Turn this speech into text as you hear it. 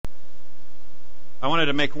I wanted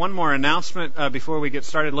to make one more announcement before we get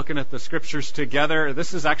started looking at the scriptures together.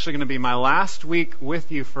 This is actually going to be my last week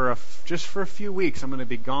with you just for a few weeks. I'm going to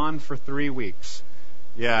be gone for 3 weeks.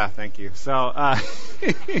 Yeah, thank you. So,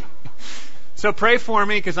 so pray for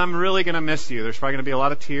me because I'm really going to miss you. There's probably going to be a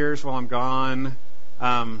lot of tears while I'm gone.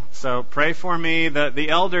 So pray for me. The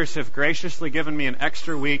elders have graciously given me an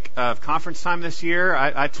extra week of conference time this year.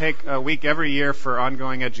 I take a week every year for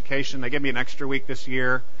ongoing education. They give me an extra week this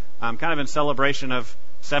year. Kind of in celebration of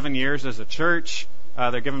 7 years as a church.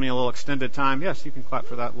 They're giving me a little extended time. Yes, you can clap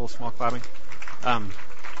for that, a little small clapping.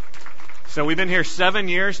 So we've been here 7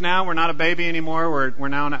 years now. We're not a baby anymore. We're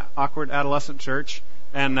now an awkward adolescent church.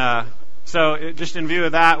 And just in view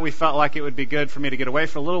of that, we felt like it would be good for me to get away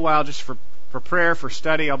for a little while just for prayer, for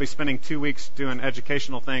study. I'll be spending 2 weeks doing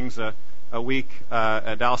educational things, a week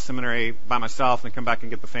at Dallas Seminary by myself, and come back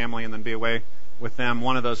and get the family and then be away with them.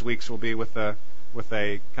 One of those weeks will be with a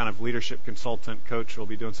kind of leadership consultant coach who will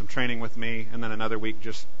be doing some training with me, and then another week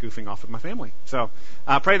just goofing off with my family. So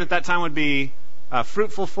I pray that time would be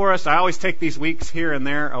fruitful for us. I always take these weeks here and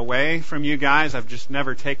there away from you guys. I've just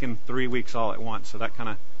never taken 3 weeks all at once. So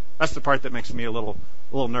that's the part that makes me a little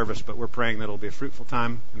nervous, but we're praying that it'll be a fruitful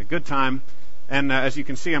time and a good time. And as you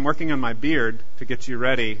can see, I'm working on my beard to get you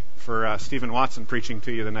ready for Stephen Watson preaching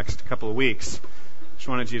to you the next couple of weeks. Just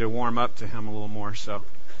wanted you to warm up to him a little more. So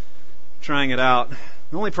trying it out.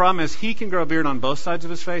 The only problem is he can grow a beard on both sides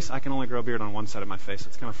of his face. I can only grow a beard on one side of my face.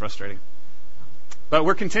 It's kind of frustrating. But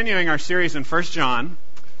we're continuing our series in 1 John.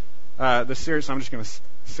 The series, I'm just going to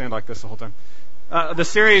stand like this the whole time. The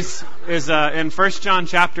series is in 1 John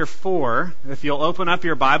chapter 4. If you'll open up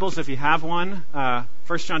your Bibles, if you have one, 1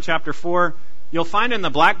 John chapter 4, you'll find in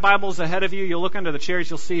the black Bibles ahead of you, you'll look under the chairs,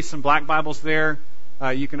 you'll see some black Bibles there.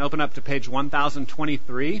 You can open up to page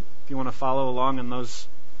 1023 if you want to follow along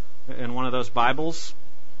in one of those Bibles.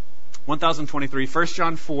 1023, 1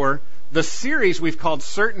 John 4. The series we've called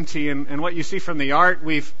Certainty, and what you see from the art,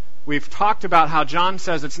 we've talked about how John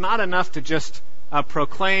says it's not enough to just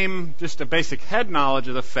proclaim just a basic head knowledge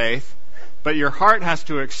of the faith, but your heart has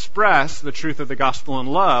to express the truth of the gospel in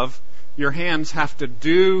love. Your hands have to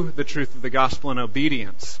do the truth of the gospel in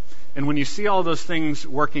obedience. And when you see all those things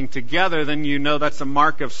working together, then you know that's a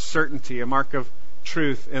mark of certainty, a mark of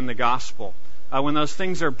truth in the gospel. When those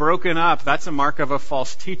things are broken up, that's a mark of a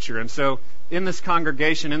false teacher. And so in this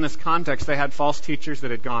congregation, in this context, they had false teachers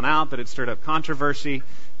that had gone out, that had stirred up controversy,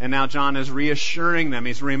 and now John is reassuring them.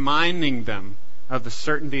 He's reminding them of the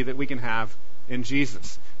certainty that we can have in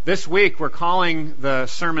Jesus. This week, we're calling the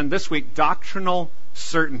sermon this week Doctrinal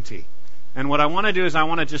Certainty. And what I want to do is I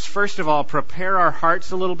want to just first of all prepare our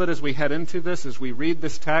hearts a little bit as we head into this, as we read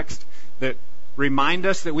this text, that remind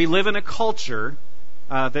us that we live in a culture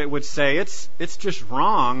that would say it's just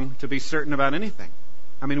wrong to be certain about anything.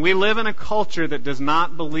 I mean, we live in a culture that does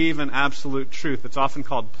not believe in absolute truth. It's often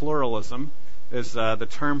called pluralism, is the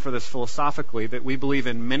term for this philosophically, that we believe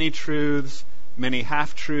in many truths, many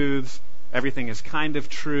half-truths, everything is kind of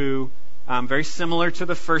true. Very similar to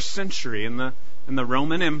the first century in the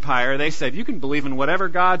Roman Empire. They said you can believe in whatever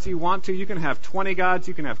gods you want to. You can have 20 gods,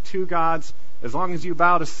 you can have 2 gods. As long as you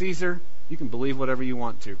bow to Caesar, you can believe whatever you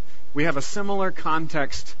want to. We have a similar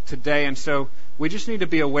context today, and so we just need to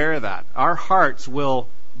be aware of that. Our hearts will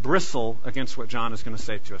bristle against what John is going to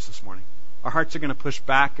say to us this morning. Our hearts are going to push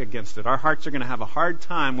back against it. Our hearts are going to have a hard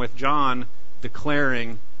time with John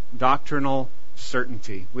declaring doctrinal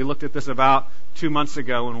certainty. We looked at this about 2 months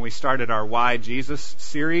ago when we started our Why Jesus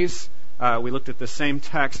series. We looked at the same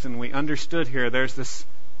text and we understood here there's this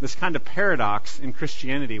kind of paradox in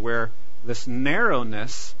Christianity where this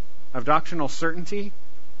narrowness of doctrinal certainty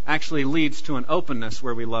actually leads to an openness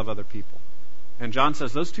where we love other people. And John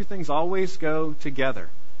says those two things always go together.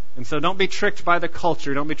 And so don't be tricked by the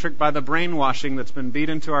culture. Don't be tricked by the brainwashing that's been beat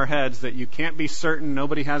into our heads that you can't be certain,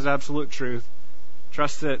 nobody has absolute truth.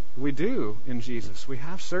 Trust that we do in Jesus. We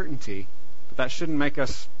have certainty, but that shouldn't make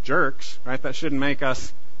us jerks, right? That shouldn't make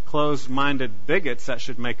us closed-minded bigots. That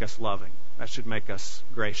should make us loving. That should make us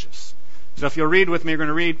gracious. So if you'll read with me, we're going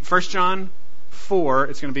to read 1 John 4.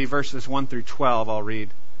 It's going to be verses 1 through 12. I'll read.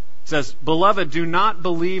 It says, "Beloved, do not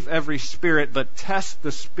believe every spirit, but test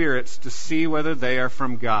the spirits to see whether they are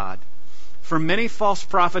from God. For many false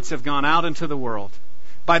prophets have gone out into the world.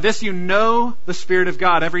 By this you know the Spirit of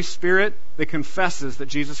God. Every spirit that confesses that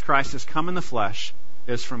Jesus Christ has come in the flesh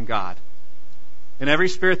is from God. And every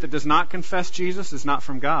spirit that does not confess Jesus is not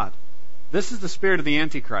from God. This is the spirit of the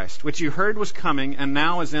Antichrist, which you heard was coming and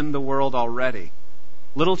now is in the world already.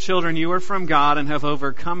 Little children, you are from God and have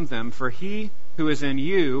overcome them, for he who is in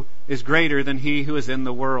you is greater than he who is in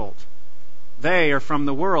the world. They are from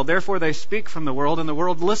the world, therefore they speak from the world, and the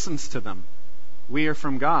world listens to them. we are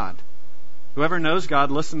from God. Whoever knows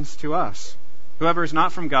God listens to us. Whoever is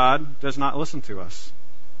not from God does not listen to us.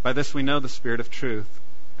 By this we know the spirit of truth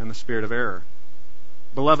and the spirit of error.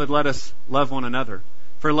 Beloved, let us love one another.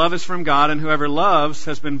 For love is from God, and whoever loves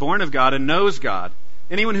has been born of God and knows God.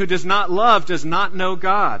 Anyone who does not love does not know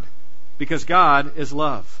God, because God is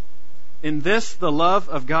love. In this the love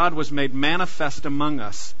of God was made manifest among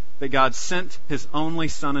us, that God sent His only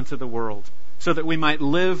Son into the world, so that we might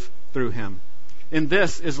live through Him. In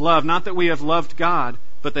this is love, not that we have loved God,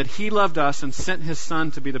 but that He loved us and sent His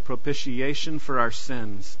Son to be the propitiation for our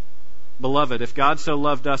sins. Beloved, if God so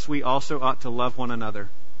loved us, we also ought to love one another.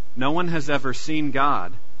 No one has ever seen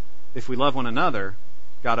God. If we love one another,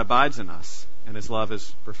 God abides in us, and His love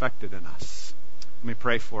is perfected in us. Let me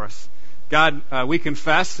pray for us. God, we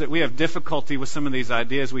confess that we have difficulty with some of these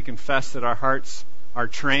ideas. We confess that our hearts are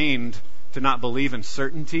trained to not believe in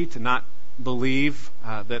certainty, to not believe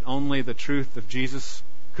that only the truth of Jesus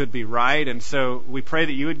could be right. And so we pray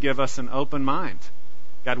that you would give us an open mind.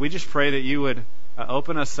 God, we just pray that you would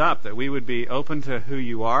open us up, that we would be open to who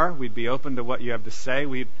you are. We'd be open to what you have to say.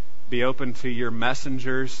 We'd be open to your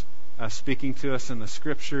messengers speaking to us in the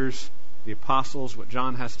Scriptures, the apostles, what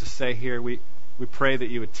John has to say here. We pray that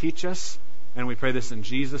you would teach us, and we pray this in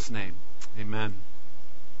Jesus' name. Amen.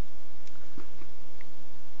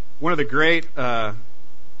 One of the great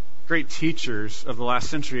teachers of the last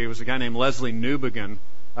century was a guy named Leslie Newbigin,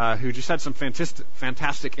 who just had some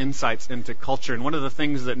fantastic insights into culture. And one of the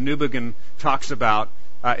things that Newbigin talks about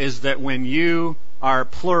is that when you are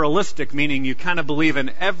pluralistic, meaning you kind of believe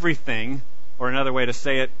in everything, or another way to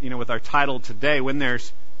say it, with our title today, when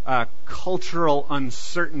there's cultural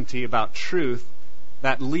uncertainty about truth,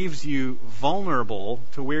 that leaves you vulnerable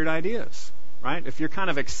to weird ideas, right? If you're kind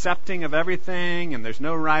of accepting of everything and there's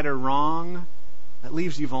no right or wrong, that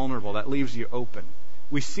leaves you vulnerable, that leaves you open.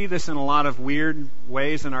 We see this in a lot of weird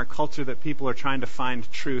ways in our culture that people are trying to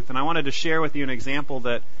find truth. And I wanted to share with you an example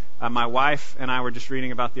that my wife and I were just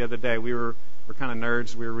reading about the other day. We're kind of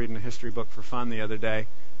nerds. We were reading a history book for fun the other day.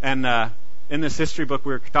 And in this history book,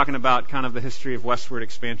 we were talking about kind of the history of westward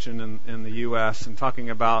expansion in the U.S. and talking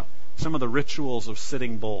about some of the rituals of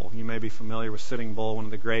Sitting Bull. You may be familiar with Sitting Bull, one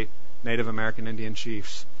of the great Native American Indian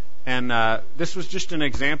chiefs. And this was just an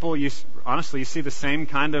example. Honestly, you see the same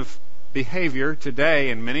kind of behavior today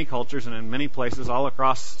in many cultures and in many places all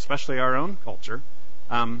across, especially our own culture.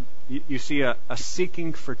 You see a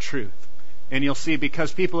seeking for truth. And you'll see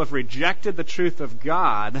because people have rejected the truth of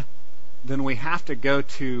God, then we have to go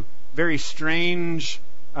to very strange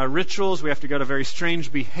rituals. We have to go to very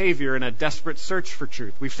strange behavior in a desperate search for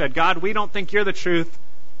truth. We've said, God, we don't think you're the truth.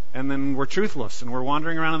 And then we're truthless and we're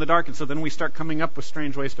wandering around in the dark. And so then we start coming up with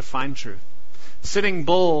strange ways to find truth. Sitting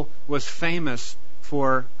Bull was famous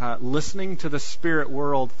for listening to the spirit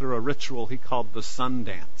world through a ritual he called the sun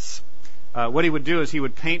dance. What he would do is he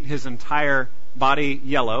would paint his entire body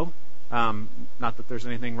yellow. Not that there's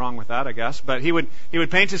anything wrong with that, I guess. But he would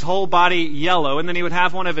paint his whole body yellow, and then he would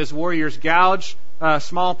have one of his warriors gouge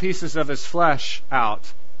small pieces of his flesh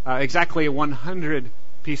out, exactly 100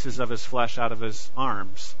 pieces of his flesh out of his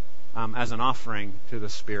arms, as an offering to the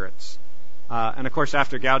spirits. And of course,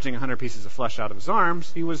 after gouging 100 pieces of flesh out of his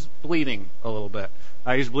arms, he was bleeding a little bit.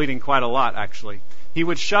 He was bleeding quite a lot, actually. He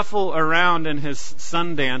would shuffle around in his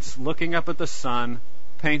sun dance, looking up at the sun,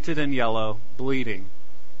 painted in yellow, bleeding.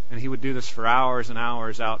 And he would do this for hours and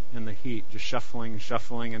hours out in the heat, just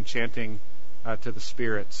shuffling, and chanting to the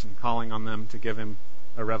spirits and calling on them to give him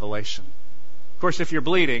a revelation. Of course, if you're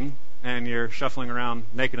bleeding and you're shuffling around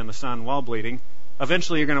naked in the sun while bleeding,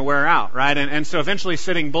 eventually you're going to wear out, right? And so eventually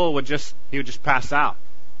Sitting Bull would just pass out.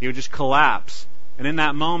 He would just collapse. And in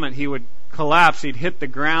that moment he would collapse, he'd hit the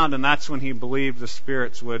ground, and that's when he believed the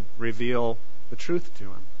spirits would reveal the truth to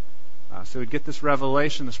him. So he'd get this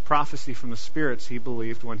revelation, this prophecy from the spirits, he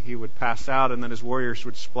believed, when he would pass out, and then his warriors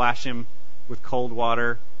would splash him with cold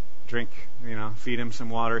water, feed him some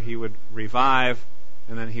water, he would revive,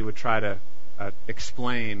 and then he would try to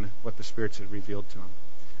explain what the spirits had revealed to him.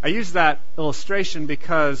 I use that illustration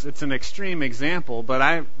because it's an extreme example, but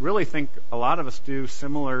I really think a lot of us do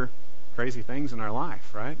similar crazy things in our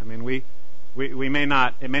life, right? I mean, we may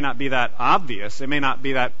not, it may not be that obvious, it may not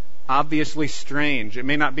be that obviously strange, it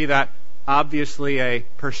may not be that obviously a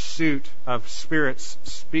pursuit of spirits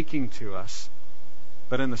speaking to us,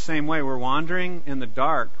 but in the same way, we're wandering in the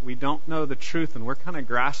dark, we don't know the truth, and we're kind of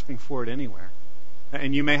grasping for it anywhere.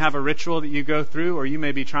 And you may have a ritual that you go through, or you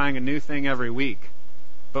may be trying a new thing every week.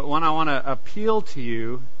 But what I want to appeal to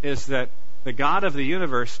you is that the God of the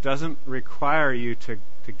universe doesn't require you to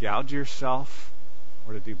gouge yourself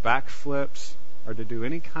or to do backflips or to do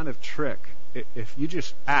any kind of trick. If you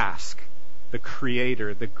just ask, the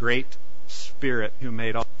Creator, the great Spirit who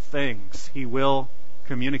made all things. He will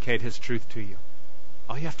communicate His truth to you.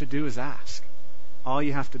 All you have to do is ask. All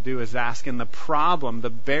you have to do is ask. And the problem, the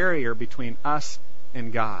barrier between us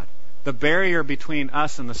and God, the barrier between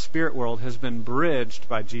us and the spirit world has been bridged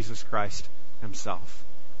by Jesus Christ Himself.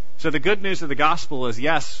 So the good news of the gospel is,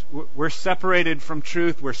 yes, we're separated from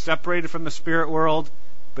truth, we're separated from the spirit world,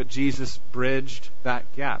 but Jesus bridged that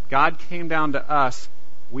gap. God came down to us.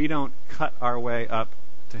 We don't cut our way up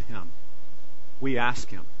to Him. We ask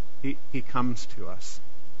Him. He comes to us.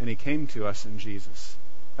 And He came to us in Jesus.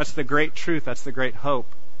 That's the great truth. That's the great hope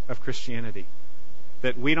of Christianity.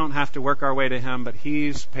 That we don't have to work our way to Him, but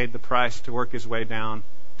He's paid the price to work His way down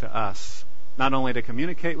to us. Not only to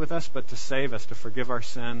communicate with us, but to save us, to forgive our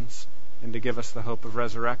sins, and to give us the hope of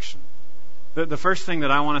resurrection. The first thing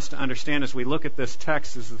that I want us to understand as we look at this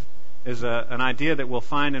text is an idea that we'll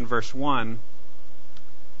find in verse 1.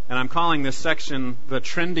 And I'm calling this section the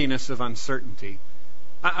trendiness of uncertainty.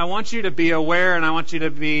 I want you to be aware, and I want you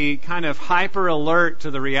to be kind of hyper alert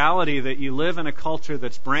to the reality that you live in a culture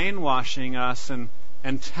that's brainwashing us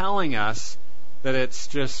and telling us that it's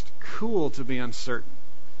just cool to be uncertain.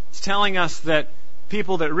 It's telling us that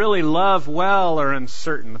people that really love well are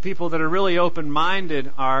uncertain. The people that are really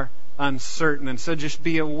open-minded are uncertain. And so just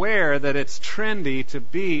be aware that it's trendy to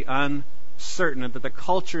be uncertain, and that the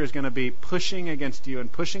culture is going to be pushing against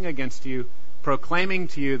you, proclaiming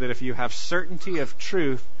to you that if you have certainty of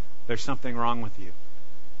truth, there's something wrong with you.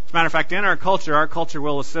 As a matter of fact, in our culture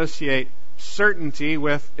will associate certainty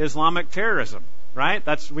with Islamic terrorism, right?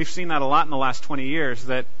 We've seen that a lot in the last 20 years,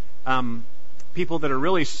 that people that are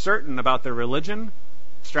really certain about their religion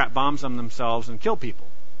strap bombs on themselves and kill people,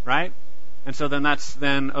 right? And so then that's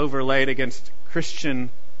overlaid against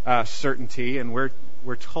Christian certainty, and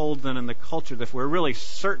we're told then in the culture that if we're really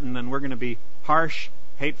certain, then we're going to be harsh,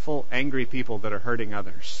 hateful, angry people that are hurting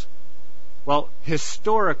others. Well,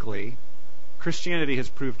 historically, Christianity has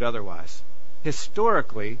proved otherwise.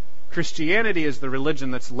 Historically, Christianity is the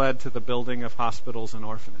religion that's led to the building of hospitals and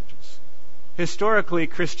orphanages. Historically,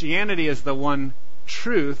 Christianity is the one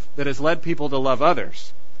truth that has led people to love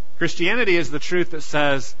others. Christianity is the truth that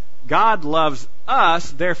says, God loves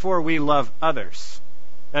us, therefore we love others.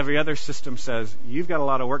 Every other system says, you've got a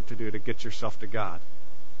lot of work to do to get yourself to God.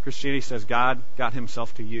 Christianity says, God got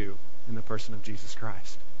Himself to you in the person of Jesus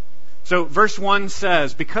Christ. So verse 1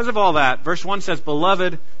 says, because of all that, verse 1 says,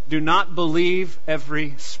 Beloved, do not believe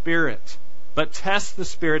every spirit, but test the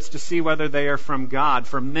spirits to see whether they are from God.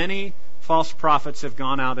 For many false prophets have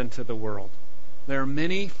gone out into the world. There are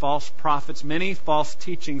many false prophets, many false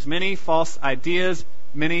teachings, many false ideas,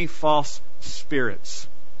 many false spirits.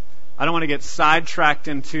 I don't want to get sidetracked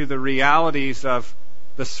into the realities of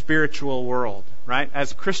the spiritual world, right?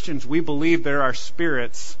 As Christians, we believe there are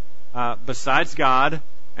spirits besides God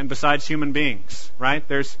and besides human beings, right?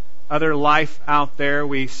 There's other life out there.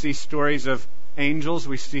 We see stories of angels.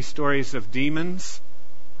 We see stories of demons.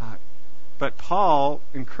 But Paul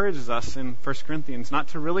encourages us in 1 Corinthians not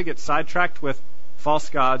to really get sidetracked with false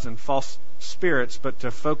gods and false spirits, but to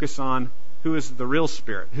focus on who is the real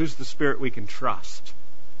spirit, who's the spirit we can trust.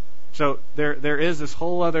 So there is this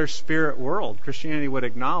whole other spirit world Christianity would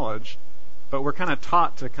acknowledge, but we're kind of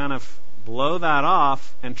taught to kind of blow that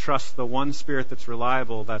off and trust the one spirit that's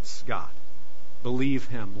reliable, that's God. Believe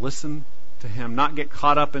Him, listen to Him, not get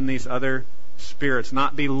caught up in these other spirits,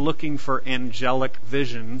 not be looking for angelic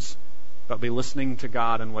visions, but be listening to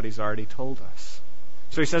God and what He's already told us.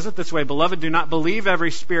 So he says it this way, Beloved, do not believe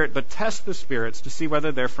every spirit, but test the spirits to see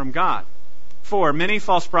whether they're from God. For many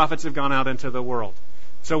false prophets have gone out into the world.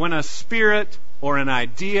 So when a spirit or an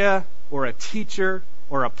idea or a teacher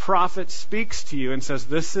or a prophet speaks to you and says,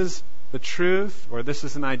 this is the truth, or this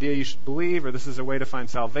is an idea you should believe, or this is a way to find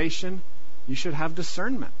salvation, you should have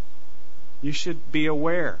discernment. You should be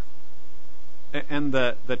aware. And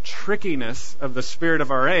the trickiness of the spirit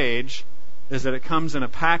of our age is that it comes in a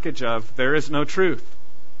package of there is no truth,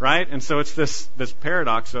 right? And so it's this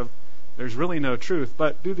paradox of there's really no truth,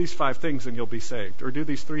 but do these 5 things and you'll be saved, or do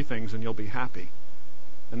these 3 things and you'll be happy.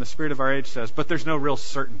 And the spirit of our age says, but there's no real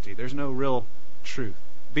certainty. There's no real truth.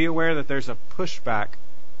 Be aware that there's a pushback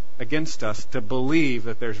against us to believe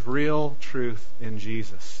that there's real truth in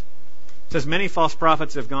Jesus. It says many false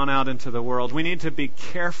prophets have gone out into the world. We need to be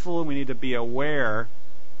careful. We need to be aware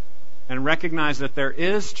and recognize that there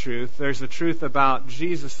is truth. There's a truth about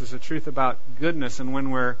Jesus. There's a truth about goodness. And when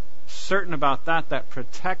we're certain about that, that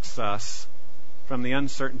protects us from the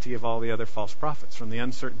uncertainty of all the other false prophets, from the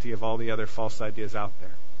uncertainty of all the other false ideas out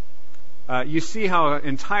there. You see how an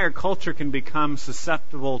entire culture can become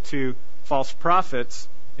susceptible to false prophets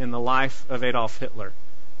in the life of Adolf Hitler.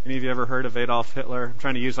 Any of you ever heard of Adolf Hitler? I'm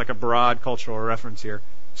trying to use like a broad cultural reference here.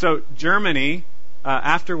 So Germany,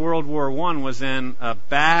 after World War I, was in a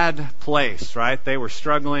bad place, right? They were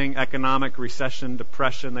struggling, economic recession,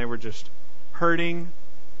 depression. They were just hurting.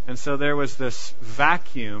 And so there was this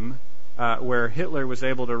vacuum where Hitler was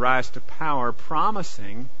able to rise to power,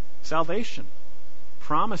 promising salvation,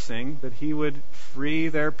 promising that he would free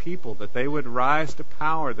their people, that they would rise to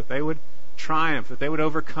power, that they would triumph, that they would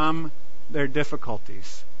overcome their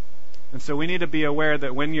difficulties. And so we need to be aware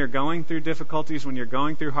that when you're going through difficulties, when you're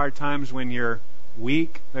going through hard times, when you're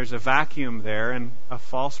weak, there's a vacuum there, and a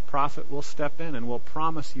false prophet will step in and will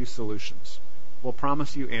promise you solutions, will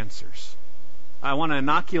promise you answers. I want to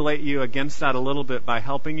inoculate you against that a little bit by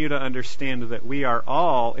helping you to understand that we are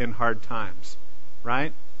all in hard times,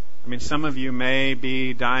 right? I mean, some of you may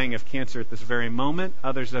be dying of cancer at this very moment.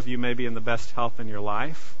 Others of you may be in the best health in your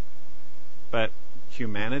life. But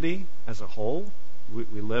humanity as a whole,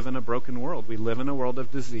 we live in a broken world. We live in a world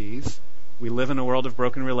of disease. We live in a world of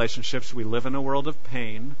broken relationships. We live in a world of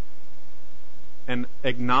pain. And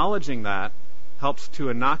acknowledging that helps to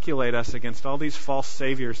inoculate us against all these false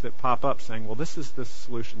saviors that pop up saying, well, this is the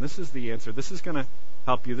solution. This is the answer. This is going to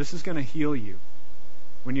help you. This is going to heal you.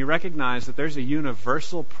 When you recognize that there's a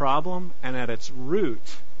universal problem, and at its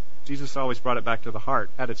root, Jesus always brought it back to the heart.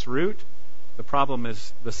 At its root, the problem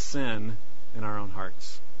is the sin in our own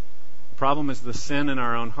hearts. The problem is the sin in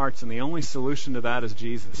our own hearts, and the only solution to that is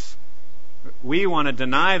Jesus. We want to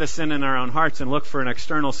deny the sin in our own hearts and look for an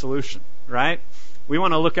external solution, right? We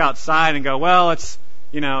want to look outside and go, well, it's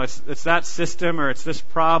that system, or it's this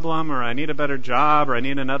problem, or I need a better job, or I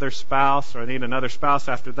need another spouse, or I need another spouse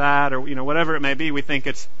after that, or whatever it may be. We think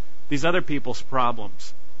it's these other people's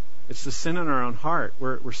problems. It's the sin in our own heart.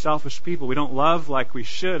 We're selfish people. We don't love like we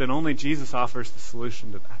should, and only Jesus offers the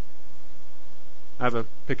solution to that. I have a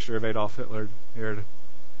picture of Adolf Hitler here to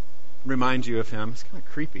remind you of him. It's kind of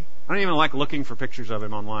creepy. I don't even like looking for pictures of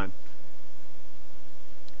him online.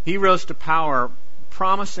 He rose to power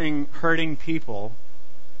promising hurting people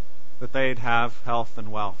that they'd have health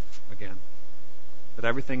and wealth again, that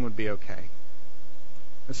everything would be okay.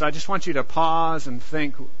 And so I just want you to pause and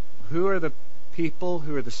think, who are the people,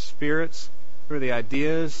 who are the spirits, who are the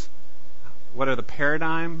ideas, what are the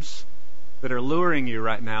paradigms that are luring you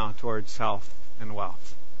right now towards health and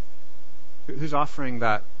wealth? Who's offering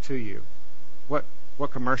that to you? What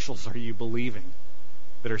commercials are you believing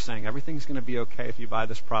that are saying everything's going to be okay if you buy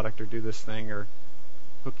this product or do this thing or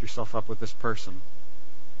hook yourself up with this person?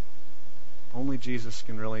 Only Jesus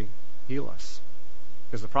can really heal us,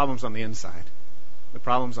 because the problem's on the inside. The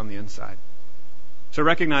problem's on the inside. So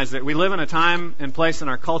recognize that we live in a time and place in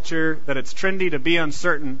our culture that it's trendy to be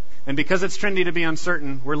uncertain, and because it's trendy to be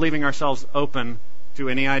uncertain, we're leaving ourselves open to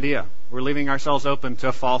any idea. We're leaving ourselves open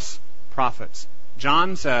to false prophets.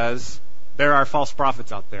 John says there are false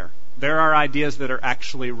prophets out there. There are ideas that are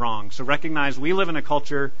actually wrong. So recognize we live in a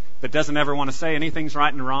culture that doesn't ever want to say anything's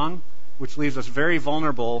right and wrong, which leaves us very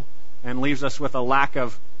vulnerable and leaves us with a lack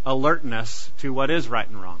of alertness to what is right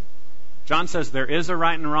and wrong. John says there is a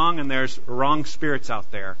right and wrong, and there's wrong spirits out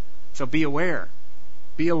there. So be aware.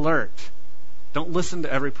 Be alert. Don't listen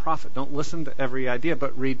to every prophet. Don't listen to every idea,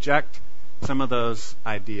 but reject some of those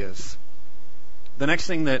ideas. The next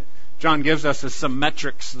thing that John gives us is some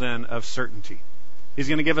metrics then of certainty. He's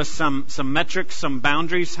going to give us some metrics, some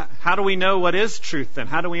boundaries. How do we know what is truth then?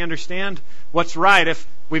 How do we understand what's right if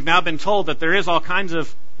we've now been told that there is all kinds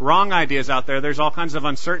of wrong ideas out there, there's all kinds of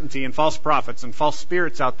uncertainty and false prophets and false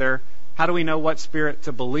spirits out there? How do we know what spirit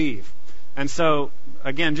to believe? And so,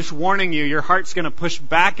 again, just warning you, your heart's going to push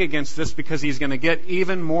back against this because he's going to get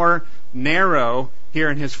even more narrow here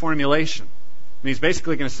in his formulation. And he's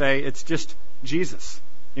basically going to say it's just Jesus.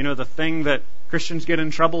 The thing that Christians get in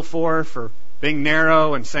trouble for being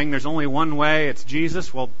narrow and saying there's only one way, it's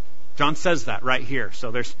Jesus. Well, John says that right here.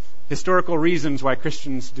 So there's historical reasons why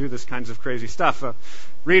Christians do this kinds of crazy stuff.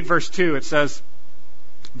 Read verse 2. It says,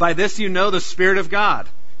 "By this you know the Spirit of God.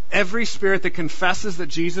 Every spirit that confesses that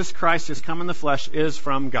Jesus Christ has come in the flesh is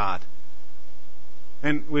from God."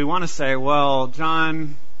 And we want to say, well,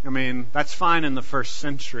 John, that's fine in the first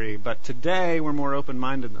century, but today we're more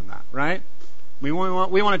open-minded than that, right? We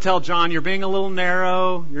want to tell John, you're being a little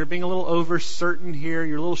narrow, you're being a little over-certain here,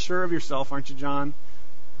 you're a little sure of yourself, aren't you, John?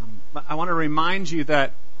 But I want to remind you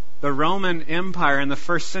that the Roman Empire in the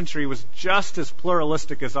first century was just as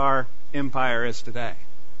pluralistic as our empire is today.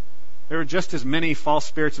 There were just as many false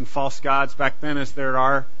spirits and false gods back then as there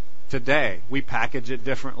are today. We package it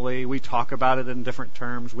differently. We talk about it in different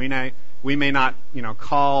terms. We may not,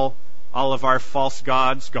 call all of our false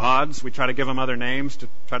gods. We try to give them other names to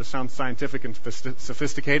try to sound scientific and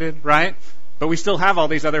sophisticated, right? But we still have all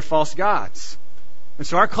these other false gods. And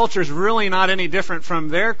so our culture is really not any different from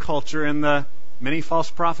their culture in the many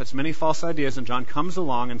false prophets, many false ideas. And John comes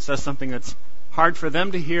along and says something that's hard for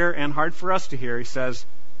them to hear and hard for us to hear. He says,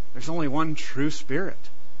 there's only one true Spirit.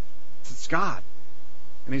 It's God.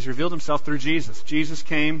 And He's revealed Himself through Jesus. Jesus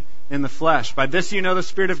came in the flesh. By this you know the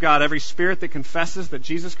Spirit of God. Every spirit that confesses that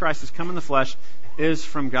Jesus Christ has come in the flesh is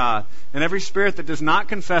from God. And every spirit that does not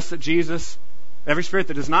confess Jesus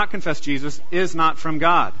is not from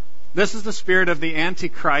God. This is the spirit of the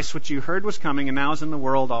Antichrist, which you heard was coming and now is in the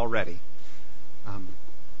world already.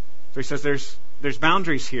 So he says there's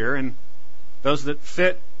boundaries here, and those that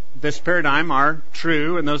fit this paradigm are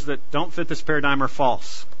true, and those that don't fit this paradigm are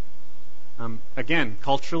false. Again,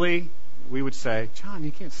 culturally, we would say, John,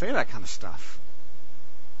 you can't say that kind of stuff.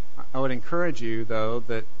 I would encourage you, though,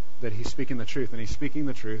 that he's speaking the truth, and he's speaking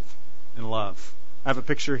the truth in love. I have a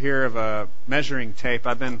picture here of a measuring tape.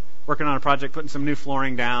 I've been working on a project, putting some new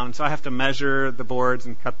flooring down, so I have to measure the boards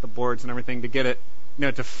and cut the boards and everything to get it,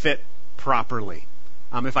 to fit properly.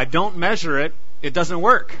 If I don't measure it, it doesn't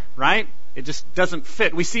work, right? It just doesn't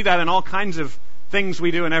fit. We see that in all kinds of things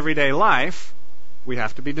we do in everyday life. We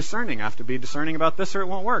have to be discerning. I have to be discerning about this or it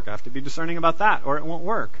won't work. I have to be discerning about that or it won't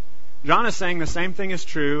work. John is saying the same thing is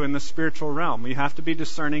true in the spiritual realm. You have to be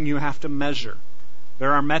discerning. You have to measure.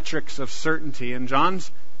 There are metrics of certainty. And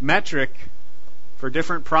John's metric for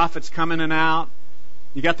different prophets come in and out.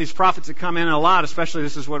 You got these prophets that come in a lot, especially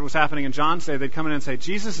this is what was happening in John's day. They'd come in and say,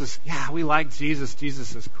 we like Jesus.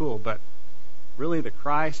 Jesus is cool. But really the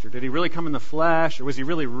Christ? Or did He really come in the flesh? Or was He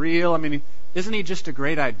really real? I mean, isn't He just a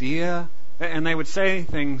great idea? And they would say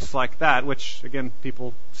things like that, which, again,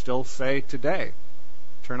 people still say today.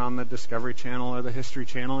 Turn on the Discovery Channel or the History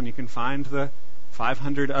Channel, and you can find the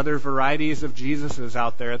 500 other varieties of Jesuses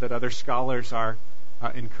out there that other scholars are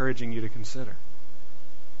encouraging you to consider.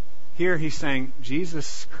 Here he's saying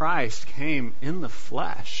Jesus Christ came in the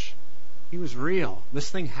flesh. He was real. This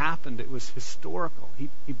thing happened. It was historical.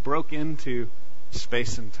 He broke into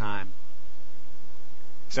space and time.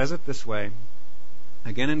 He says it this way.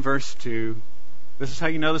 Again in verse 2, this is how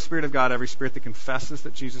you know the Spirit of God. Every spirit that confesses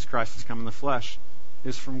that Jesus Christ has come in the flesh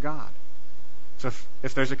is from God. So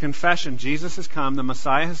if there's a confession, Jesus has come, the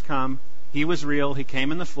Messiah has come, He was real, He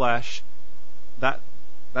came in the flesh,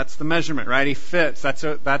 that's the measurement, right? He fits.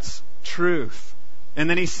 That's truth. And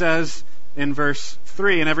then he says in verse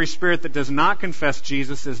 3, and every spirit that does not confess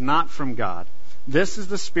Jesus is not from God. This is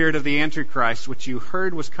the spirit of the Antichrist, which you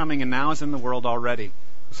heard was coming and now is in the world already.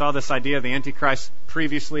 We saw this idea of the Antichrist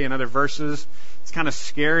previously in other verses. It's kind of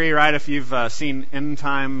scary, right? If you've seen end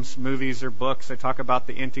times movies or books, they talk about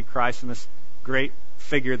the Antichrist and this great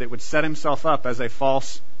figure that would set himself up as a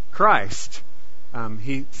false Christ.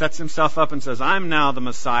 He sets himself up and says, I'm now the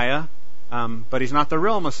Messiah, but he's not the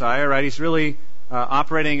real Messiah, right? He's really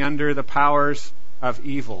operating under the powers of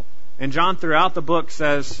evil. And John throughout the book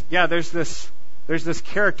says, there's this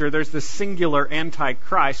character, there's this singular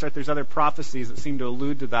Antichrist, right? There's other prophecies that seem to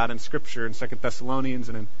allude to that in Scripture, in 2 Thessalonians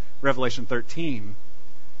and in Revelation 13.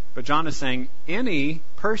 But John is saying any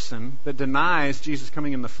person that denies Jesus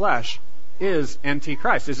coming in the flesh is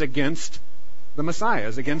Antichrist, is against the Messiah,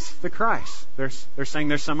 is against the Christ. They're saying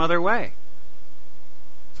there's some other way.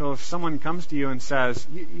 So if someone comes to you and says,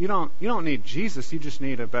 you don't need Jesus, you just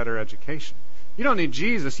need a better education. You don't need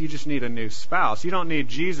Jesus, you just need a new spouse. You don't need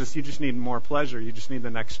Jesus, you just need more pleasure. You just need the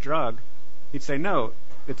next drug. He'd say, no,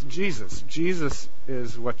 it's Jesus. Jesus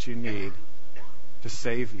is what you need to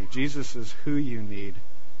save you. Jesus is who you need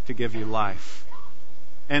to give you life.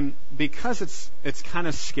 And because it's kind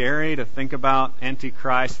of scary to think about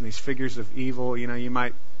Antichrist and these figures of evil, you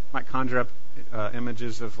might conjure up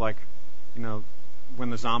images of when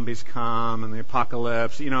the zombies come and the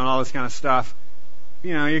apocalypse, and all this kind of stuff.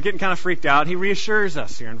 You're getting kind of freaked out. He reassures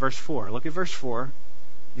us here in verse 4. Look at verse 4.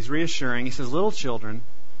 He's reassuring. He says, little children,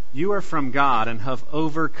 you are from God and have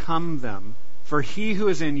overcome them, for he who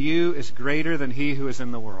is in you is greater than he who is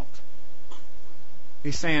in the world.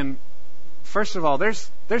 He's saying, first of all, there's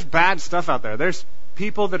bad stuff out there. There's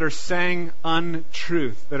people that are saying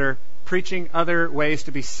untruth, that are preaching other ways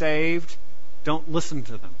to be saved. Don't listen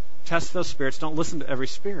to them. Test those spirits. Don't listen to every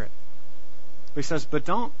spirit. But he says, but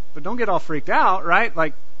don't get all freaked out, right?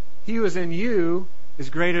 Like, he who is in you is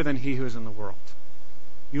greater than he who is in the world.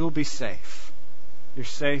 You will be safe. You're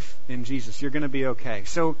safe in Jesus. You're going to be okay.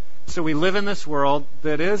 So we live in this world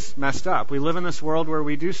that is messed up. We live in this world where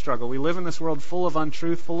we do struggle. We live in this world full of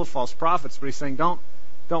untruth, full of false prophets. But he's saying, don't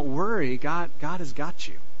worry. God has got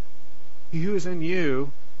you. He who is in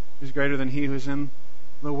you is greater than he who is in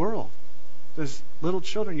the world. Those little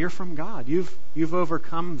children, you're from God. You've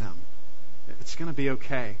overcome them. It's going to be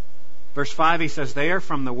okay. Verse 5, he says, they are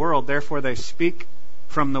from the world, therefore they speak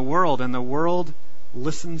from the world, and the world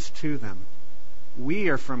listens to them. We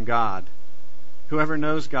are from God. Whoever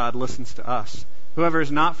knows God listens to us. Whoever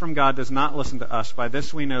is not from God does not listen to us. By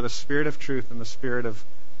this we know the spirit of truth and the spirit of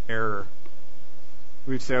error.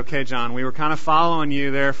 We'd say, okay, John, we were kind of following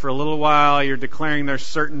you there for a little while. You're declaring there's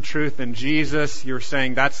certain truth in Jesus. You were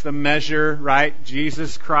saying that's the measure, right?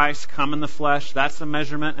 Jesus Christ come in the flesh. That's the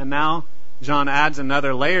measurement. And now John adds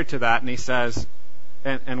another layer to that, and he says,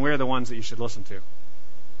 and we're the ones that you should listen to.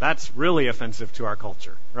 That's really offensive to our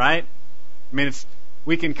culture, right? I mean,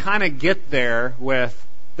 we can kind of get there with,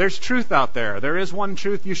 there's truth out there. There is one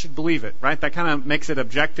truth, you should believe it, right? That kind of makes it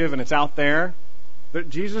objective and it's out there. But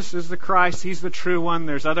Jesus is the Christ. He's the true one.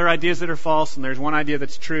 There's other ideas that are false, and there's one idea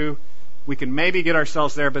that's true. We can maybe get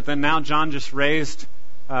ourselves there, but then now John just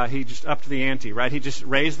he just upped the ante, right? He just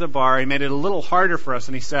raised the bar. He made it a little harder for us,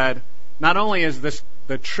 and he said, not only is this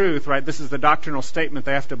the truth, right? This is the doctrinal statement.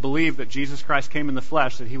 They have to believe that Jesus Christ came in the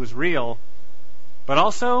flesh, that he was real, but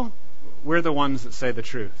also we're the ones that say the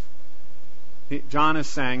truth. John is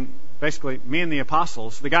saying, basically, me and the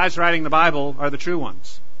apostles, the guys writing the Bible are the true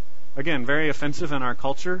ones. Again, very offensive in our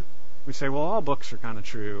culture. We say, well, all books are kind of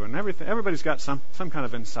true, and everybody's got some kind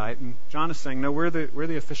of insight. And John is saying, no, we're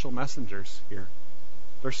the official messengers here.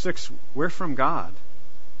 Verse 6, we're from God.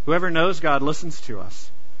 Whoever knows God listens to us.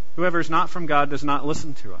 Whoever is not from God does not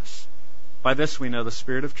listen to us. By this we know the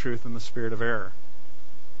spirit of truth and the spirit of error.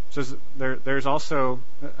 So there's also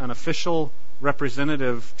an official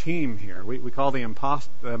representative team here. We call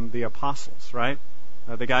them the apostles, right?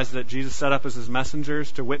 The guys that Jesus set up as his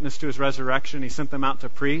messengers to witness to his resurrection. He sent them out to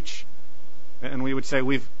preach. And we would say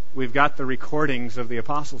we've got the recordings of the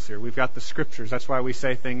apostles here. We've got the scriptures. That's why we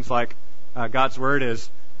say things like God's word is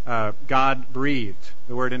God breathed.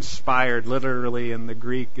 The word inspired literally in the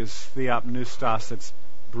Greek is theopneustos. It's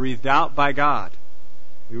breathed out by God.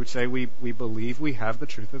 We would say we believe we have the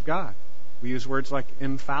truth of God. We use words like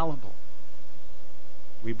infallible.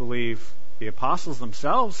 We believe the apostles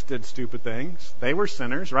themselves did stupid things. They were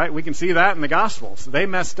sinners, right? We can see that in the Gospels. They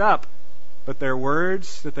messed up. But their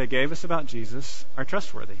words that they gave us about Jesus are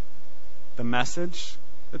trustworthy. The message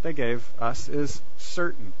that they gave us is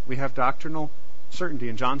certain. We have doctrinal certainty.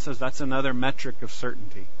 And John says that's another metric of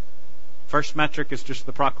certainty. First metric is just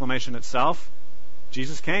the proclamation itself.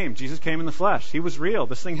 Jesus came. Jesus came in the flesh. He was real.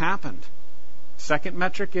 This thing happened. Second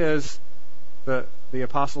metric is the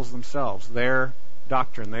apostles themselves, their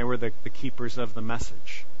doctrine. They were the keepers of the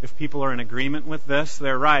message. If people are in agreement with this,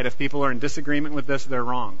 they're right. If people are in disagreement with this, they're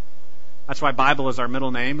wrong. That's why Bible is our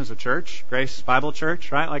middle name as a church, Grace Bible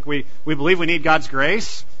Church, right? Like we believe we need God's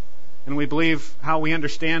grace, and we believe how we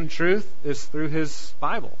understand truth is through His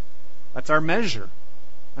Bible. That's our measure.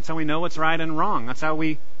 That's how we know what's right and wrong. That's how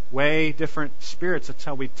we weigh different spirits. That's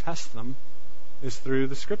how we test them, is through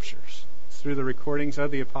the Scriptures. It's through the recordings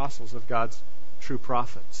of the apostles, of God's true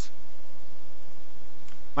prophets.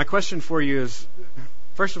 My question for you is,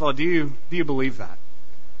 first of all, do you believe that?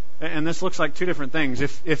 And this looks like two different things.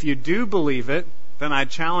 If you do believe it, then I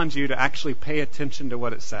challenge you to actually pay attention to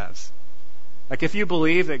what it says. Like if you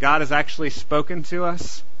believe that God has actually spoken to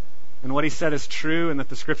us and what He said is true and that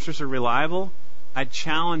the Scriptures are reliable, I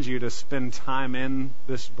challenge you to spend time in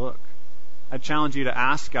this book. I challenge you to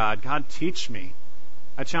ask God, teach me.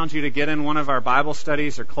 I challenge you to get in one of our Bible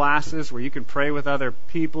studies or classes where you can pray with other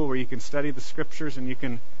people, where you can study the Scriptures and you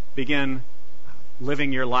can begin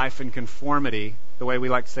living your life in conformity. The way we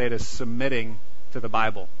like to say it is submitting to the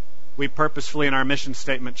Bible. We purposefully in our mission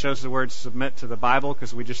statement chose the word submit to the Bible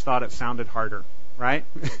because we just thought it sounded harder, right?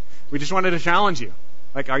 We just wanted to challenge you.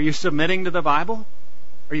 Like, are you submitting to the Bible?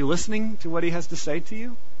 Are you listening to what He has to say to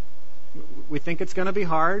you? We think it's going to be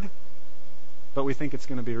hard, but we think it's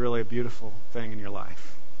going to be really a beautiful thing in your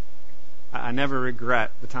life. I never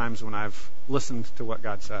regret the times when I've listened to what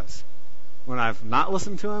God says. When I've not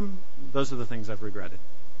listened to Him, those are the things I've regretted.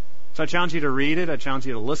 So I challenge you to read it. I challenge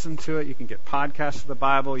you to listen to it. You can get podcasts of the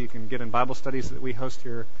Bible. You can get in Bible studies that we host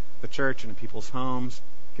here at the church and in people's homes.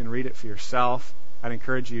 You can read it for yourself. I'd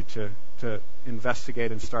encourage you to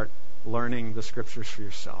investigate and start learning the Scriptures for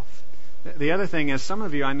yourself. The other thing is, some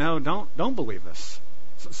of you I know don't believe this.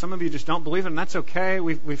 Some of you just don't believe it, and that's okay.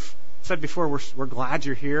 We've said before, we're glad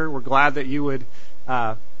you're here. We're glad that you would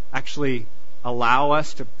actually allow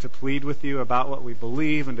us to plead with you about what we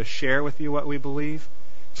believe and to share with you what we believe.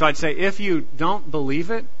 So I'd say if you don't believe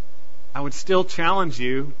it, I would still challenge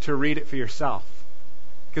you to read it for yourself.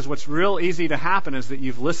 Because what's real easy to happen is that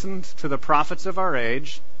you've listened to the prophets of our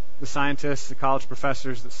age, the scientists, the college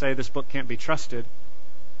professors that say this book can't be trusted.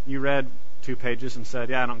 You read 2 pages and said,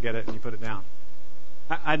 yeah, I don't get it, and you put it down.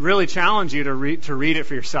 I'd really challenge you to read it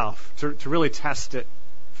for yourself, to really test it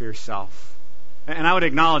for yourself. And I would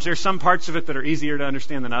acknowledge there's some parts of it that are easier to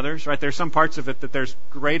understand than others, right? There's some parts of it that there's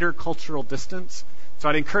greater cultural distance. So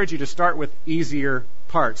I'd encourage you to start with easier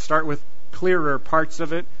parts. Start with clearer parts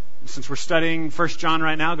of it. Since we're studying 1 John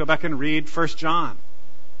right now, go back and read 1 John.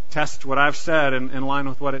 Test what I've said in line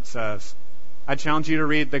with what it says. I'd challenge you to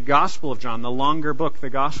read the Gospel of John, the longer book, the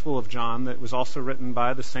Gospel of John, that was also written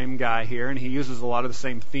by the same guy here, and he uses a lot of the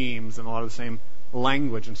same themes and a lot of the same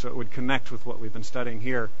language, and so it would connect with what we've been studying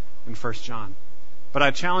here in 1 John. But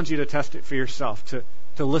I challenge you to test it for yourself,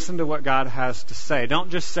 to listen to what God has to say.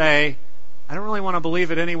 Don't just say, I don't really want to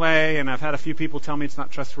believe it anyway, and I've had a few people tell me it's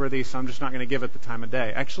not trustworthy, so I'm just not going to give it the time of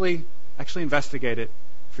day. Actually investigate it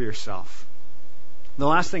for yourself. The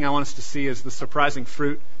last thing I want us to see is the surprising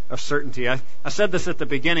fruit of certainty. I said this at the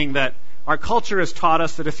beginning, that our culture has taught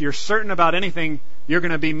us that if you're certain about anything, you're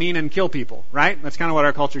going to be mean and kill people, right? That's kind of what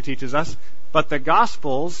our culture teaches us. But the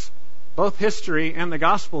Gospels, both history and the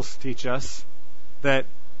Gospels, teach us that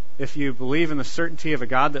if you believe in the certainty of a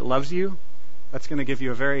God that loves you, that's going to give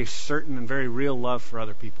you a very certain and very real love for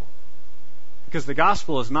other people. Because the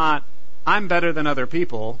gospel is not, I'm better than other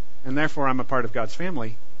people, and therefore I'm a part of God's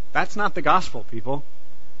family. That's not the gospel, people.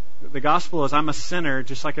 The gospel is, I'm a sinner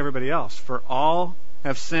just like everybody else. For all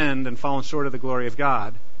have sinned and fallen short of the glory of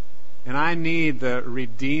God. And I need the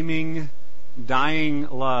redeeming, dying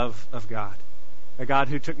love of God. A God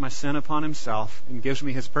who took my sin upon himself and gives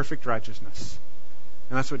me his perfect righteousness.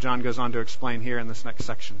 And that's what John goes on to explain here in this next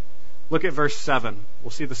section. Look at verse 7.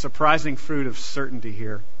 We'll see the surprising fruit of certainty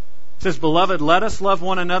here. It says, Beloved, let us love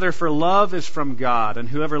one another, for love is from God, and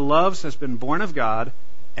whoever loves has been born of God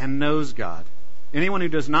and knows God. Anyone who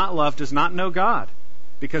does not love does not know God,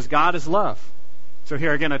 because God is love. So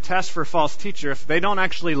here again, a test for a false teacher. If they don't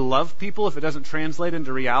actually love people, if it doesn't translate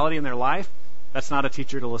into reality in their life, that's not a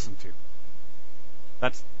teacher to listen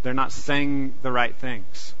to. They're not saying the right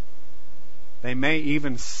things. They may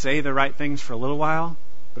even say the right things for a little while,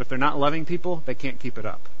 but if they're not loving people, they can't keep it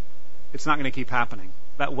up. It's not going to keep happening.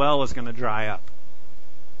 That well is going to dry up.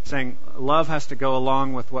 Saying love has to go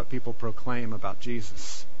along with what people proclaim about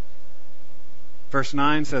Jesus. Verse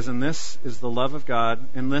 9 says, In this the love of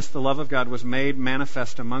God was made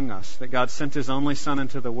manifest among us, that God sent his only Son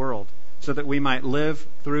into the world, so that we might live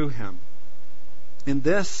through him. And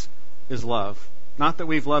this is love. Not that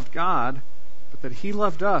we've loved God, but that he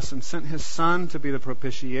loved us and sent his Son to be the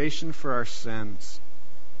propitiation for our sins.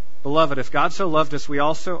 Beloved, if God so loved us, we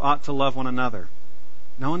also ought to love one another.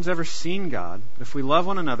 No one's ever seen God, but if we love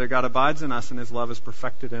one another, God abides in us and his love is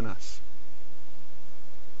perfected in us.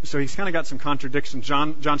 So he's kind of got some contradictions.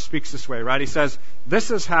 John speaks this way, right? He says,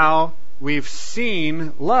 this is how we've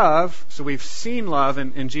seen love. So we've seen love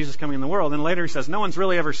in Jesus coming in the world. And later he says, no one's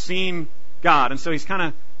really ever seen God. And so he's kind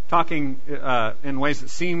of talking in ways that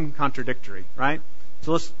seem contradictory, right?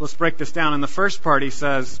 So let's break this down. In the first part, he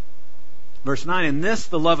says, verse 9, In this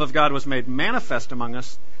the love of God was made manifest among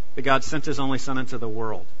us, that God sent his only Son into the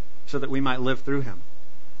world, so that we might live through him.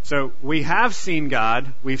 So we have seen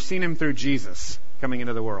God. We've seen him through Jesus coming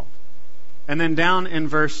into the world. And then down in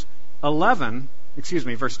verse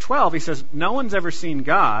 12, he says, No one's ever seen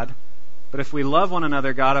God, but if we love one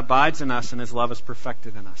another, God abides in us and his love is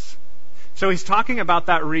perfected in us. So he's talking about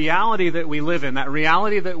that reality that we live in, that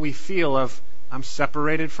reality that we feel of, I'm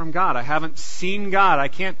separated from God. I haven't seen God. I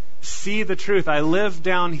can't see the truth. I live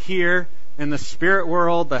down here in the spirit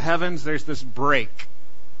world, the heavens. There's this break.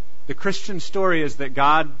 The Christian story is that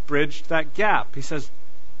God bridged that gap. He says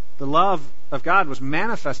the love of God was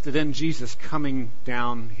manifested in Jesus coming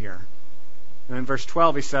down here. And in verse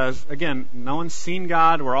 12 he says, again, no one's seen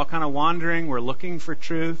God. We're all kind of wandering. We're looking for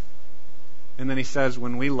truth. And then he says,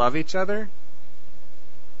 when we love each other,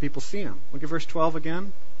 people see him. Look at verse 12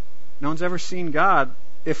 again. No one's ever seen God.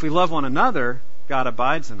 If we love one another, God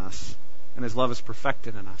abides in us, and his love is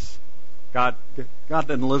perfected in us. God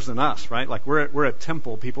then lives in us, right? Like we're a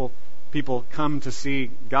temple. People come to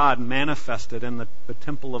see God manifested in the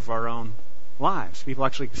temple of our own lives. People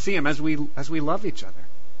actually see him as we love each other.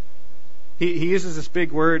 He uses this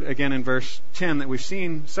big word again in verse 10 that we've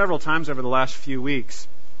seen several times over the last few weeks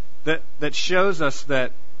that shows us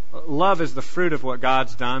that love is the fruit of what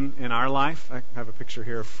God's done in our life. I have a picture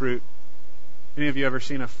here of fruit. Any of you ever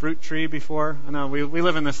seen a fruit tree before? I know we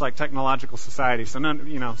live in this like technological society, so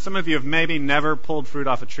some of you have maybe never pulled fruit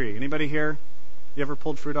off a tree. Anybody here? You ever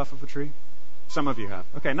pulled fruit off of a tree? Some of you have.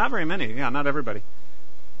 Okay, not very many. Yeah, not everybody.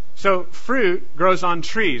 So fruit grows on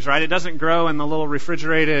trees, right? It doesn't grow in the little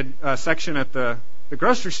refrigerated section at the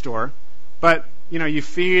grocery store, but you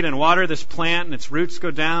feed and water this plant and its roots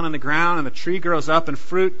go down in the ground and the tree grows up and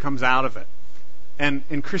fruit comes out of it. And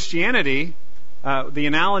in Christianity, the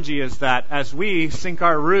analogy is that as we sink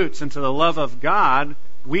our roots into the love of God,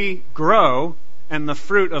 we grow, and the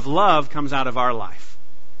fruit of love comes out of our life.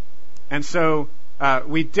 And so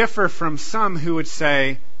we differ from some who would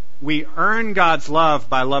say we earn God's love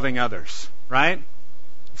by loving others, right?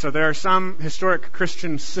 So there are some historic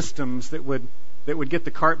Christian systems that would get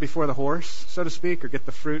the cart before the horse, so to speak, or get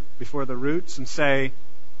the fruit before the roots, and say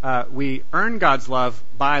we earn God's love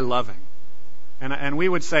by loving. And we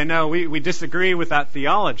would say, no, we disagree with that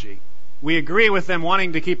theology. We agree with them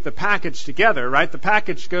wanting to keep the package together, right? The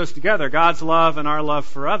package goes together. God's love and our love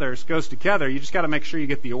for others goes together. You just got to make sure you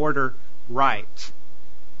get the order right.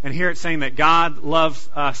 And here it's saying that God loves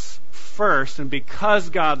us first, and because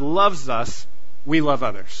God loves us, we love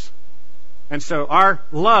others. And so our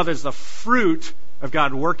love is the fruit of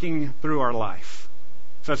God working through our life.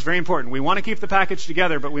 So it's very important. We want to keep the package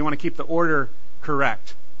together, but we want to keep the order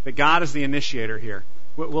correct. That God is the initiator here.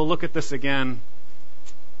 We'll look at this again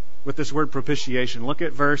with this word propitiation. Look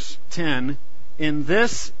at verse 10. In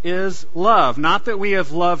this is love, not that we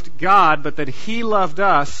have loved God, but that He loved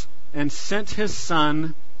us and sent His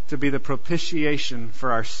Son to be the propitiation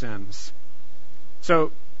for our sins.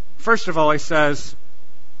 So, first of all, he says,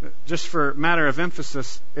 just for matter of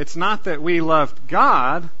emphasis, it's not that we loved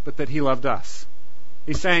God, but that He loved us.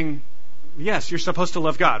 He's saying, yes, you're supposed to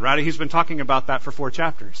love God, right? He's been talking about that for 4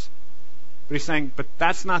 chapters. But he's saying, but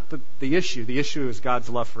that's not the issue. The issue is God's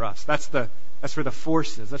love for us. That's where the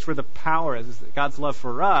force is. That's where the power is that God's love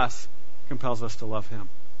for us compels us to love Him.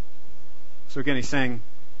 So again, he's saying,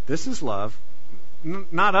 this is love.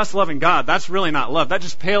 Not us loving God. That's really not love. That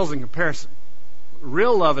just pales in comparison.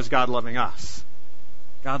 Real love is God loving us.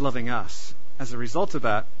 God loving us. As a result of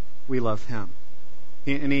that, we love Him.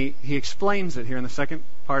 He explains it here in the second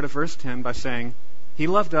part of verse 10 by saying, He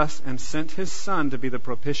loved us and sent His Son to be the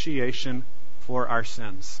propitiation for our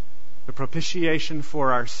sins. The propitiation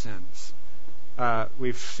for our sins.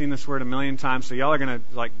 We've seen this word a million times, so y'all are going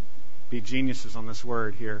to be geniuses on this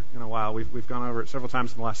word here in a while. We've gone over it several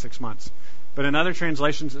times in the last 6 months. But in other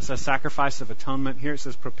translations, it says sacrifice of atonement. Here it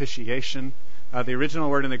says propitiation. The original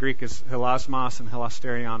word in the Greek is hilasmos and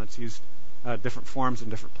hilasterion. It's used different forms in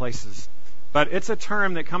different places. But it's a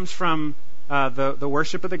term that comes from the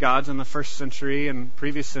worship of the gods in the first century and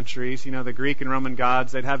previous centuries. You know, the Greek and Roman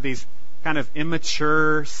gods, they'd have these kind of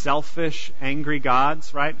immature, selfish, angry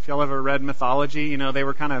gods, right? If y'all ever read mythology, you know, they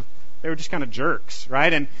were just kind of jerks,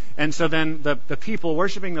 right? And so then the people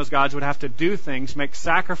worshiping those gods would have to do things, make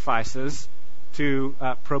sacrifices to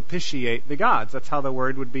propitiate the gods. That's how the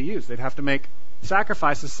word would be used. They'd have to make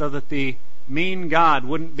sacrifices so that the mean God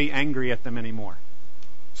wouldn't be angry at them anymore.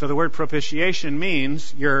 So the word propitiation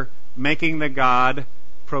means you're making the God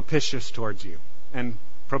propitious towards you. And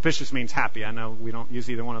propitious means happy. I know we don't use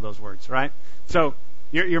either one of those words, right? So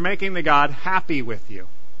you're making the God happy with you.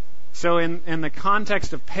 So in the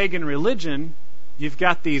context of pagan religion, you've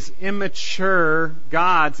got these immature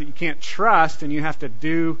gods that you can't trust, and you have to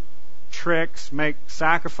do tricks, make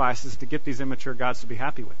sacrifices to get these immature gods to be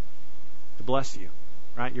happy with, to bless you,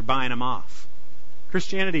 right? You're buying them off.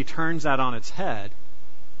 Christianity turns that on its head,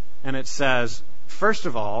 and it says, first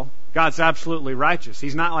of all, God's absolutely righteous.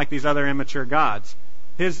 He's not like these other immature gods.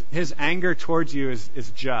 His anger towards you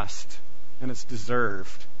is just, and it's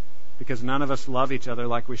deserved, because none of us love each other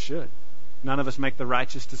like we should. None of us make the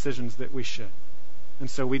righteous decisions that we should. And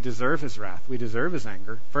so we deserve His wrath. We deserve His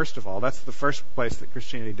anger. First of all, that's the first place that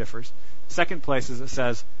Christianity differs. Second place is it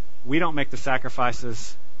says we don't make the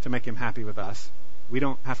sacrifices to make Him happy with us. We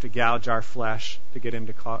don't have to gouge our flesh to get Him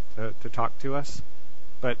to talk to us.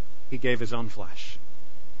 But He gave His own flesh.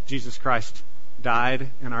 Jesus Christ died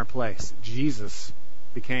in our place. Jesus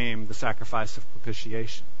became the sacrifice of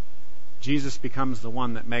propitiation. Jesus becomes the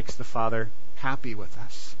one that makes the Father happy with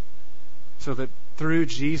us. So that through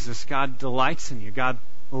Jesus, God delights in you. God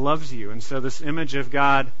loves you. And so this image of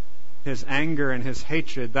God, His anger and His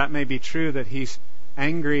hatred, that may be true that He's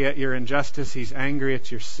angry at your injustice, He's angry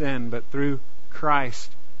at your sin, but through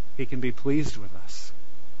Christ, He can be pleased with us.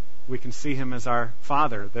 We can see Him as our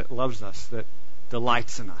Father that loves us, that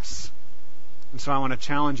delights in us. And so I want to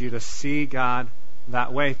challenge you to see God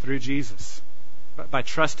that way through Jesus. But by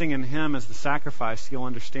trusting in Him as the sacrifice, you'll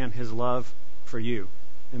understand His love for you.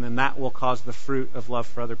 And then that will cause the fruit of love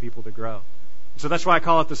for other people to grow. So that's why I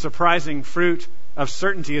call it the surprising fruit of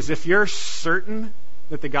certainty, is if you're certain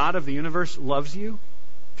that the God of the universe loves you,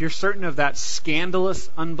 if you're certain of that scandalous,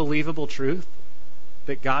 unbelievable truth,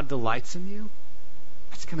 that God delights in you,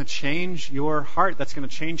 that's going to change your heart. That's going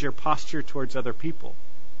to change your posture towards other people.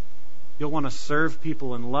 You'll want to serve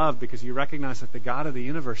people in love because you recognize that the God of the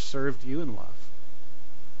universe served you in love.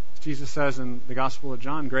 Jesus says in the Gospel of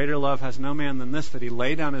John, greater love has no man than this, that he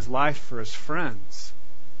lay down his life for his friends.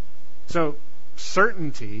 So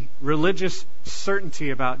certainty, religious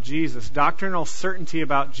certainty about Jesus, doctrinal certainty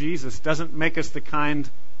about Jesus doesn't make us the kind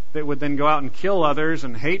that would then go out and kill others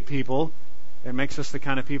and hate people. It makes us the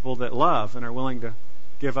kind of people that love and are willing to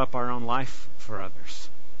give up our own life for others.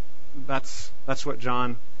 That's what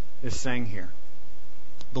John is saying here.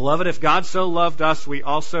 Beloved, if God so loved us, we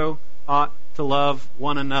also ought to love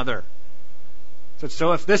one another.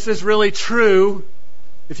 So if this is really true,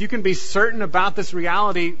 if you can be certain about this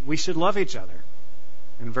reality, we should love each other.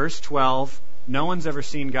 In verse 12, no one's ever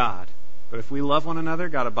seen God, but if we love one another,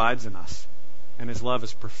 God abides in us, and His love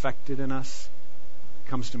is perfected in us. It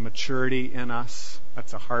comes to maturity in us.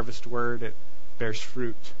 That's a harvest word. It bears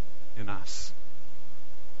fruit in us.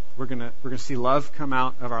 We're gonna see love come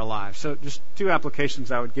out of our lives. So just two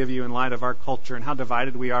applications I would give you in light of our culture and how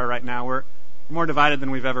divided we are right now. We're more divided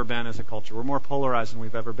than we've ever been as a culture. We're more polarized than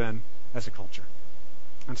we've ever been as a culture.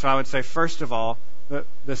 And so I would say, first of all,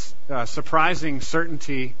 this surprising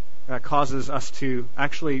certainty causes us to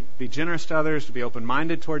actually be generous to others, to be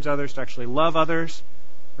open-minded towards others, to actually love others.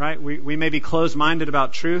 Right? We may be closed-minded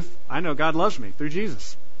about truth. I know God loves me through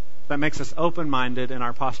Jesus. That makes us open-minded in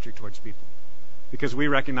our posture towards people. Because we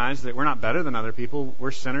recognize that we're not better than other people.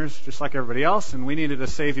 We're sinners just like everybody else, and we needed a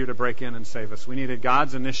Savior to break in and save us. We needed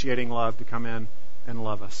God's initiating love to come in and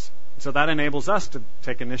love us. So that enables us to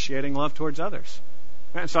take initiating love towards others.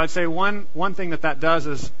 And so I'd say one thing that does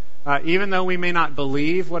is, even though we may not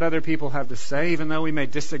believe what other people have to say, even though we may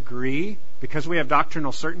disagree, because we have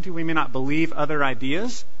doctrinal certainty, we may not believe other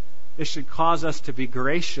ideas, it should cause us to be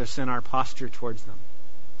gracious in our posture towards them,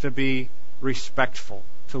 to be respectful,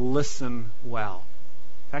 to listen well,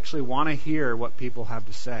 to actually want to hear what people have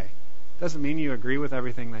to say. Doesn't mean you agree with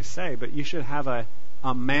everything they say, but you should have a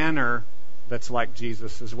manner that's like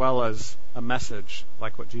Jesus, as well as a message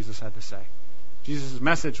like what Jesus had to say. Jesus'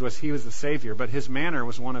 message was He was the Savior, but His manner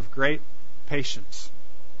was one of great patience.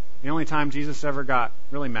 The only time Jesus ever got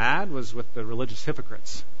really mad was with the religious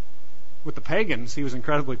hypocrites. With the pagans, He was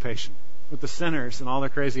incredibly patient. With the sinners and all their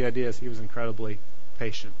crazy ideas, He was incredibly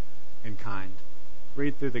patient and kind.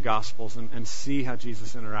 Read through the Gospels and see how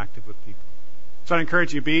Jesus interacted with people. So I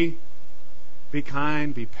encourage you, be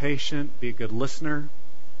kind, be patient, be a good listener.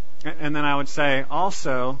 And then I would say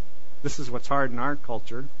also, this is what's hard in our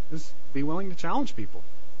culture, is be willing to challenge people.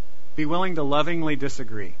 Be willing to lovingly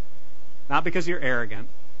disagree. Not because you're arrogant.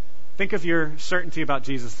 Think of your certainty about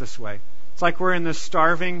Jesus this way. It's like we're in this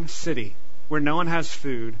starving city where no one has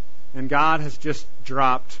food, and God has just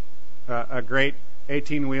dropped a great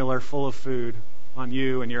 18-wheeler full of food on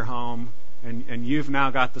you and your home, and you've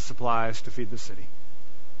now got the supplies to feed the city.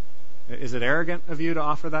 Is it arrogant of you to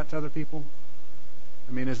offer that to other people?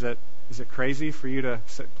 I mean, is it crazy for you to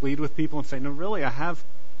plead with people and say, no, really, I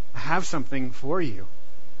have something for you.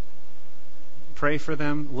 Pray for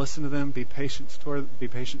them, listen to them, be patient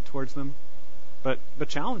towards them, but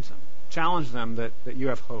challenge them. Challenge them that you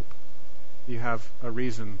have hope. You have a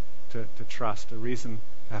reason to trust, a reason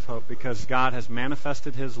to have hope, because God has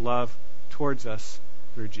manifested His love towards us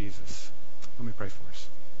through Jesus. Let me pray for us.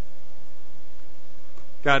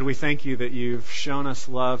 God, we thank You that You've shown us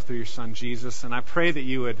love through Your Son Jesus, and I pray that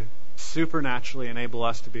You would supernaturally enable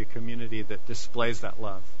us to be a community that displays that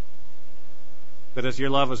love. That as Your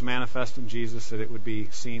love was manifest in Jesus, that it would be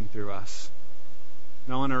seen through us.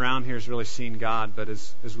 No one around here has really seen God, but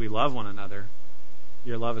as we love one another,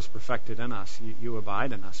 Your love is perfected in us. You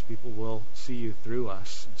abide in us. People will see You through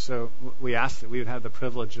us. So we ask that we would have the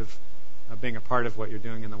privilege of being a part of what You're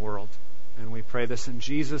doing in the world. And we pray this in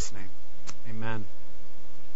Jesus' name. Amen.